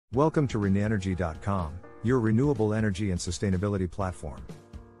Welcome to RenEnergy.com, your renewable energy and sustainability platform.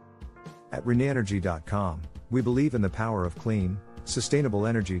 At RenEnergy.com, we believe in the power of clean, sustainable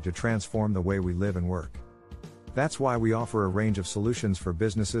energy to transform the way we live and work. That's why we offer a range of solutions for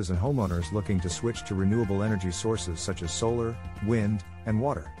businesses and homeowners looking to switch to renewable energy sources such as solar, wind, and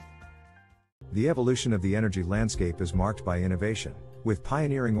water. The evolution of the energy landscape is marked by innovation, with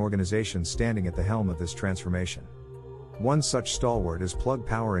pioneering organizations standing at the helm of this transformation. One such stalwart is Plug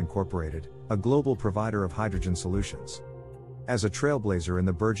Power Incorporated, a global provider of hydrogen solutions. As a trailblazer in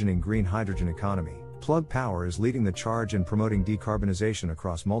the burgeoning green hydrogen economy, Plug Power is leading the charge in promoting decarbonization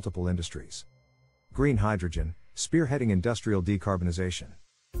across multiple industries. Green hydrogen, spearheading industrial decarbonization.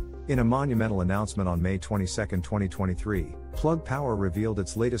 In a monumental announcement on May 22, 2023, Plug Power revealed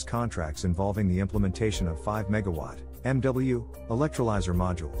its latest contracts involving the implementation of 5 MW MW electrolyzer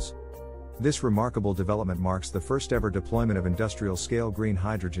modules. This remarkable development marks the first ever deployment of industrial-scale green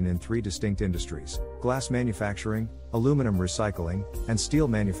hydrogen in 3 distinct industries: glass manufacturing, aluminum recycling, and steel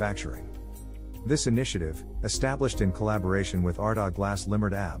manufacturing. This initiative, established in collaboration with Ardagh Glass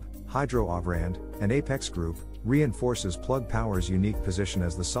Limited AB, Hydro Ovrand, and Apex Group, reinforces Plug Power's unique position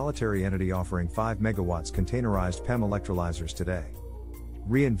as the solitary entity offering 5 MW containerized PEM electrolyzers today.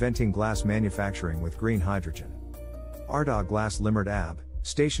 Reinventing glass manufacturing with green hydrogen. Ardagh Glass Limited AB,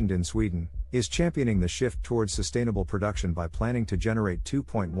 stationed in Sweden, is championing the shift towards sustainable production by planning to generate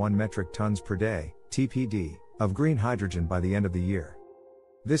 2.1 metric tons per day, TPD, of green hydrogen by the end of the year.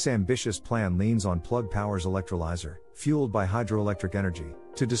 This ambitious plan leans on Plug Power's electrolyzer, fueled by hydroelectric energy,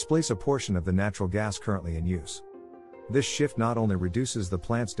 to displace a portion of the natural gas currently in use. This shift not only reduces the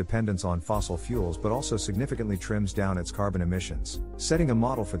plant's dependence on fossil fuels but also significantly trims down its carbon emissions, setting a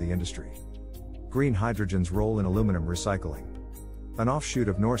model for the industry. Green hydrogen's role in aluminum recycling. An offshoot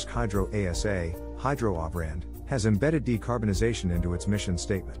of Norsk Hydro ASA, Hydro Ovrand, has embedded decarbonization into its mission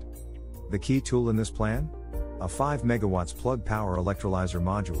statement. The key tool in this plan? A 5 MW Plug Power electrolyzer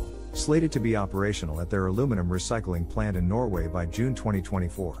module, slated to be operational at their aluminum recycling plant in Norway by June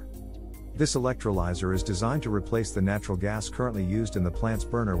 2024. This electrolyzer is designed to replace the natural gas currently used in the plant's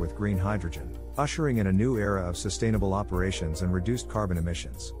burner with green hydrogen, ushering in a new era of sustainable operations and reduced carbon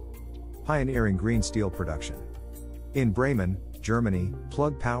emissions. Pioneering green steel production. In Bremen, Germany,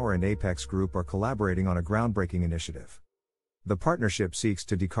 Plug Power and Apex Group are collaborating on a groundbreaking initiative. The partnership seeks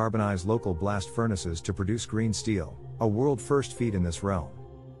to decarbonize local blast furnaces to produce green steel, a world-first feat in this realm.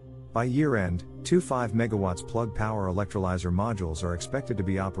 By year-end, 2 5 MW Plug Power electrolyzer modules are expected to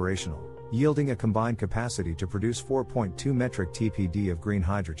be operational, yielding a combined capacity to produce 4.2 metric TPD of green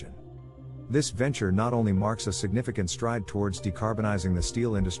hydrogen. This venture not only marks a significant stride towards decarbonizing the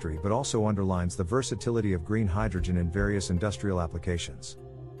steel industry but also underlines the versatility of green hydrogen in various industrial applications.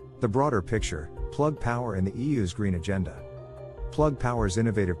 The broader picture: Plug Power and the EU's green agenda. Plug Power's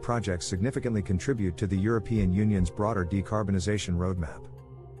innovative projects significantly contribute to the European Union's broader decarbonization roadmap.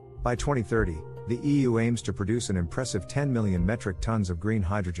 By 2030, the EU aims to produce an impressive 10 million metric tons of green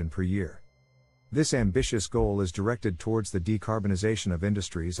hydrogen per year. This ambitious goal is directed towards the decarbonization of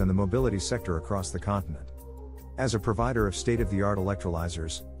industries and the mobility sector across the continent. As a provider of state-of-the-art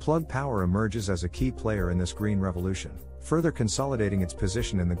electrolyzers, Plug Power emerges as a key player in this green revolution, further consolidating its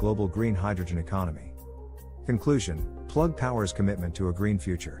position in the global green hydrogen economy. Conclusion: Plug Power's commitment to a green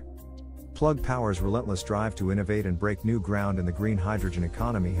future. Plug Power's relentless drive to innovate and break new ground in the green hydrogen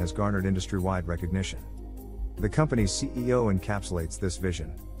economy has garnered industry-wide recognition. The company's CEO encapsulates this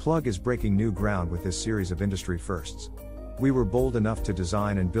vision. Plug is breaking new ground with this series of industry firsts. We were bold enough to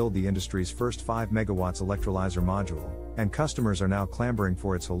design and build the industry's first 5 MW electrolyzer module, and customers are now clamoring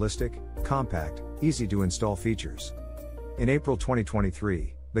for its holistic, compact, easy-to-install features. In April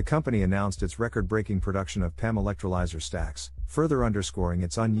 2023, the company announced its record-breaking production of PEM electrolyzer stacks, further underscoring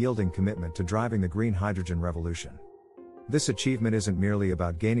its unyielding commitment to driving the green hydrogen revolution. This achievement isn't merely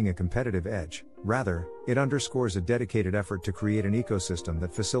about gaining a competitive edge, rather, it underscores a dedicated effort to create an ecosystem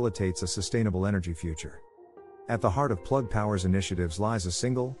that facilitates a sustainable energy future. At the heart of Plug Power's initiatives lies a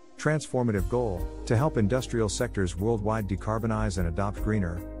single, transformative goal: to help industrial sectors worldwide decarbonize and adopt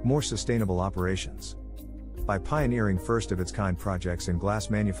greener, more sustainable operations. By pioneering first-of-its-kind projects in glass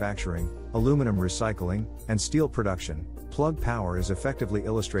manufacturing, aluminum recycling, and steel production, Plug Power is effectively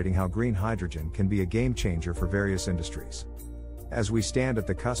illustrating how green hydrogen can be a game-changer for various industries. As we stand at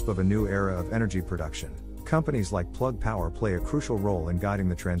the cusp of a new era of energy production, companies like Plug Power play a crucial role in guiding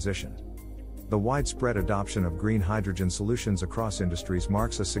the transition. The widespread adoption of green hydrogen solutions across industries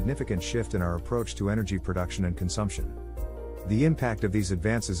marks a significant shift in our approach to energy production and consumption. The impact of these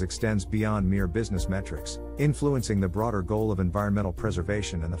advances extends beyond mere business metrics, influencing the broader goal of environmental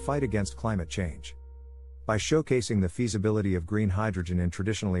preservation and the fight against climate change. By showcasing the feasibility of green hydrogen in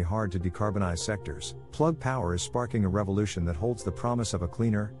traditionally hard to decarbonize sectors, Plug Power is sparking a revolution that holds the promise of a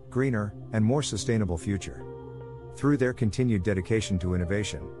cleaner, greener, and more sustainable future. Through their continued dedication to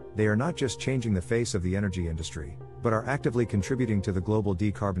innovation, they are not just changing the face of the energy industry, but are actively contributing to the global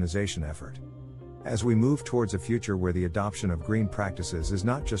decarbonization effort. As we move towards a future where the adoption of green practices is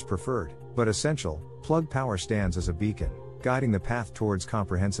not just preferred, but essential, Plug Power stands as a beacon, guiding the path towards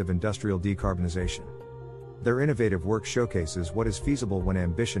comprehensive industrial decarbonization. Their innovative work showcases what is feasible when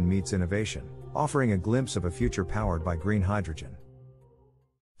ambition meets innovation, offering a glimpse of a future powered by green hydrogen.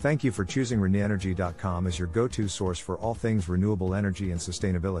 Thank you for choosing ReneEnergy.com as your go-to source for all things renewable energy and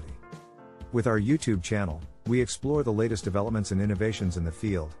sustainability. With our YouTube channel, we explore the latest developments and innovations in the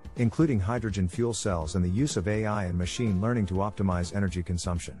field, including hydrogen fuel cells and the use of AI and machine learning to optimize energy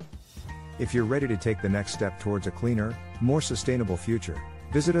consumption. If you're ready to take the next step towards a cleaner, more sustainable future,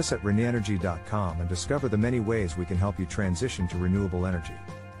 visit us at ReneEnergy.com and discover the many ways we can help you transition to renewable energy.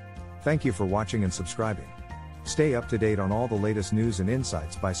 Thank you for watching and subscribing. Stay up to date on all the latest news and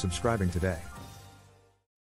insights by subscribing today.